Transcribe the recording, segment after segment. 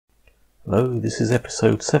Hello, this is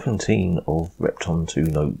episode 17 of Repton 2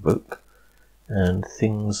 Notebook, and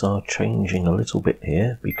things are changing a little bit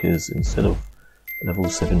here because instead of level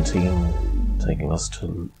 17 taking us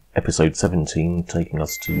to episode 17 taking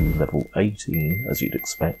us to level 18 as you'd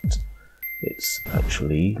expect, it's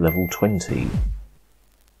actually level 20.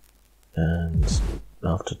 And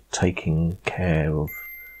after taking care of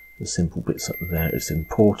the simple bits up there, it's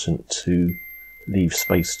important to leave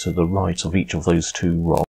space to the right of each of those two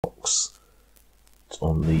rocks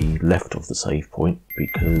on the left of the save point,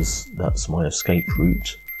 because that's my escape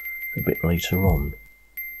route a bit later on.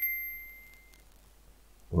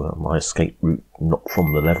 Well, my escape route not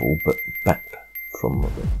from the level, but back from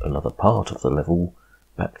another part of the level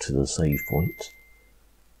back to the save point.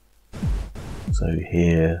 So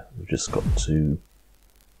here we've just got to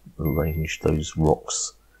arrange those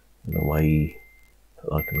rocks in a way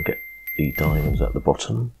that I can get the diamonds at the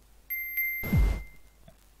bottom.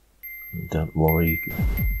 And don't worry,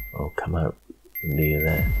 I'll come out near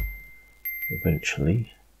there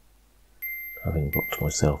eventually, having blocked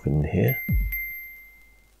myself in here.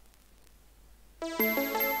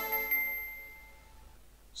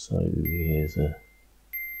 So here's a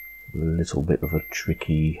little bit of a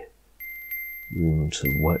tricky room to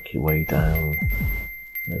work your way down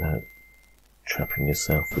without trapping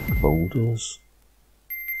yourself with the boulders.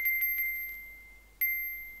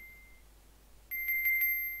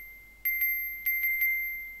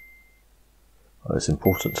 It's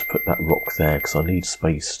important to put that rock there because I need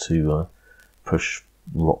space to push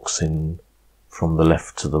rocks in from the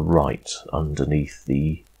left to the right underneath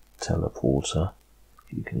the teleporter.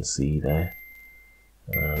 You can see there.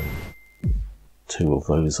 Two of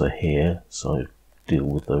those are here, so I deal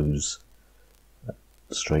with those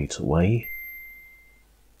straight away.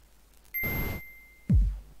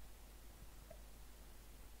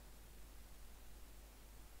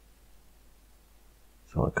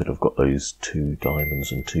 So I could have got those 2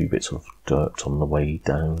 diamonds and 2 bits of dirt on the way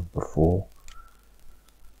down before.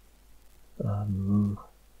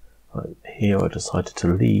 Here I decided to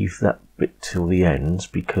leave that bit till the end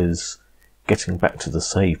because getting back to the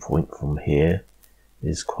save point from here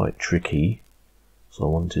is quite tricky. So I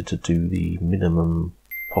wanted to do the minimum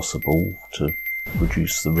possible to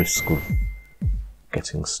reduce the risk of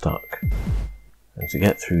getting stuck. And to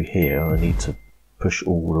get through here I need to push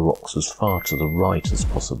all the rocks as far to the right as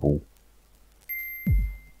possible.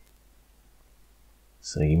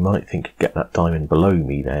 So you might think you'd get that diamond below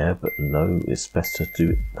me there, but no, it's best to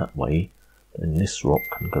do it that way. And this rock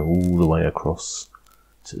can go all the way across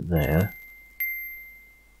to there.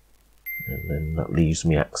 And then that leaves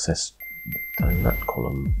me access down that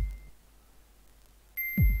column.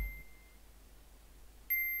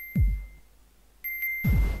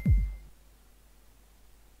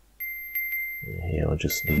 Here I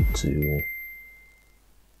just need to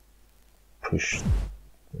push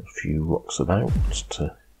a few rocks about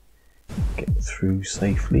to get through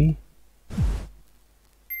safely.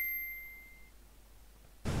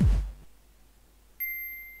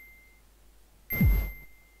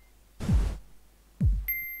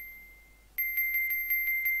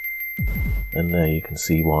 And there you can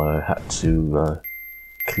see why I had to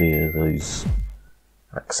clear those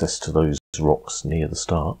access to those rocks near the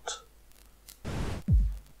start.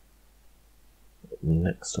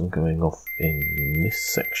 Next I'm going off in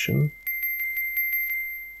this section.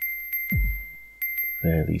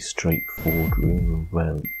 Fairly straightforward room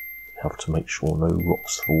where you have to make sure no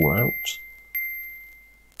rocks fall out.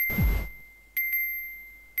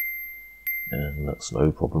 And that's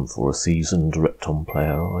no problem for a seasoned Repton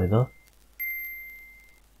player either.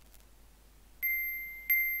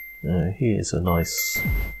 Here's a nice,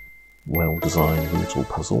 well-designed little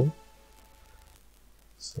puzzle.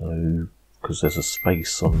 So, because there's a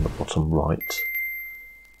space on the bottom right,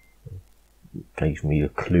 it gave me a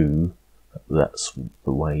clue that that's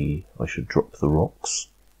the way I should drop the rocks.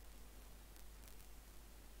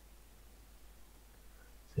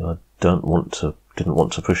 See, I didn't want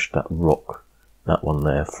to push that rock, that one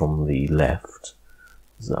there, from the left,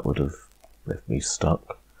 because that would have left me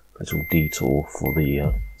stuck. Little detour for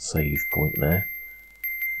the save point there.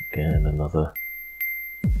 Again, another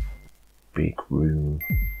big room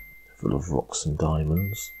full of rocks and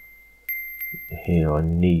diamonds. Here I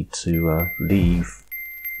need to leave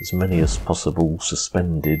as many as possible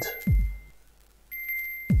suspended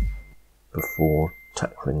before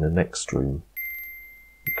tackling the next room,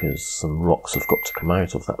 because some rocks have got to come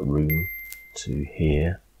out of that room to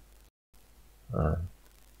here.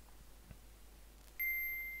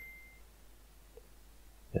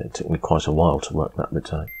 It took me quite a while to work that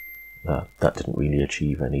bit out. That didn't really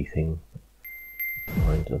achieve anything.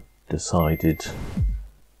 Find a decided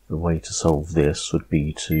the way to solve this would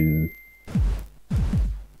be to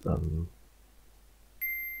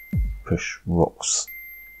push rocks,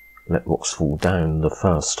 let rocks fall down the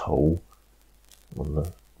first hole on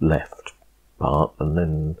the left part, and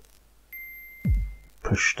then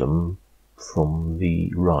push them from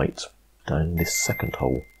the right down this second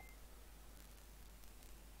hole.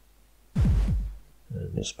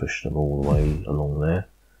 And just push them all the way along there.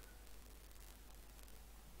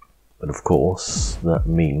 But of course, that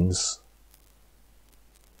means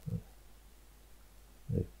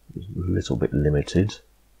it's a little bit limited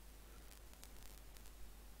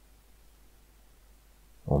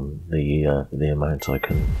on the amount I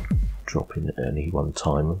can drop in at any one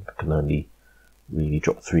time. I can only really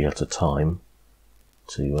drop 3 at a time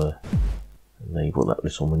to enable that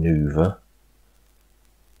little manoeuvre.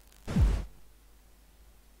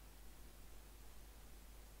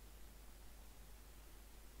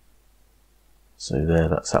 So there,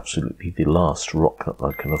 that's absolutely the last rock that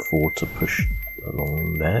I can afford to push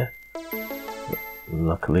along there. But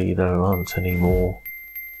luckily there aren't any more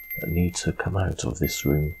that need to come out of this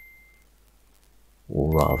room.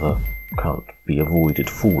 Or rather, can't be avoided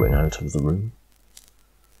falling out of the room.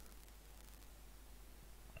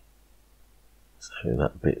 So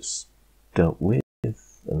that bit's dealt with,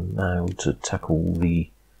 and now to tackle the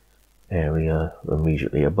area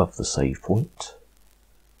immediately above the save point.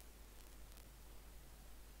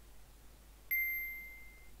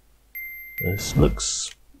 This looks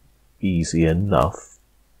easy enough,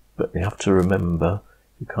 but you have to remember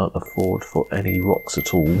you can't afford for any rocks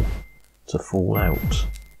at all to fall out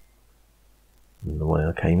in the way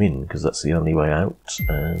I came in, because that's the only way out,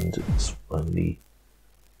 and it's only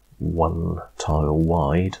 1 tile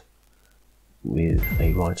wide with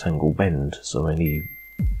a right angle bend, so only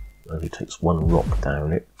takes 1 rock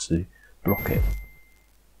down it to block it.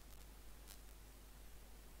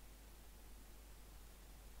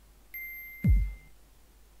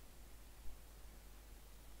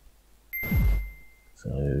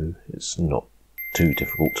 So it's not too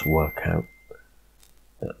difficult to work out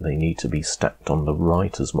that they need to be stacked on the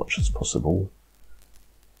right as much as possible,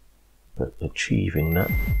 but achieving that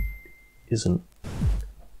isn't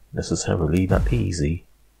necessarily that easy.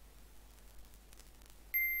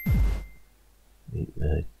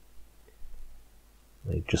 They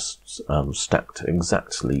just stacked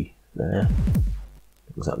exactly there,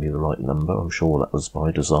 exactly the right number. I'm sure that was by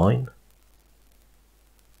design.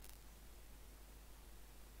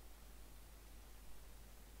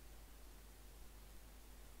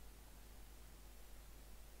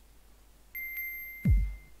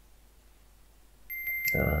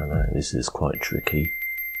 No, this is quite tricky.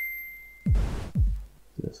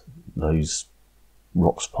 Those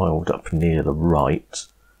rocks piled up near the right,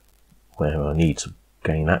 where I need to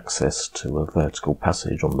gain access to a vertical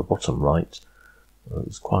passage on the bottom right,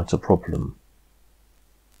 is quite a problem.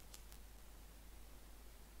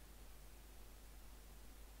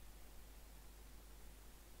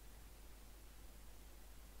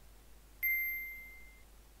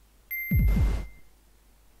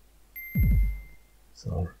 So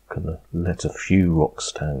I'm going to let a few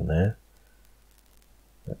rocks down there.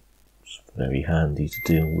 That's very handy to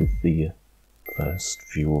deal with the first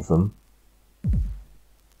few of them.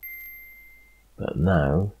 But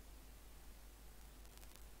now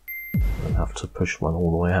I'll have to push one all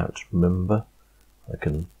the way out. Remember, I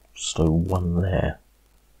can stow 1 there.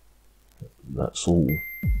 That's all.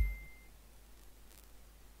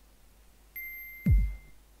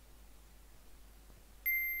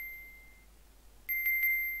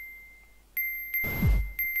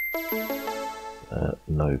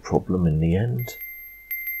 No problem in the end.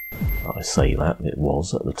 I say that, it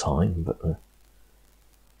was at the time, but I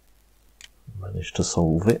managed to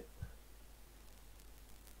solve it.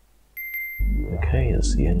 Okay,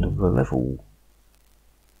 that's the end of the level.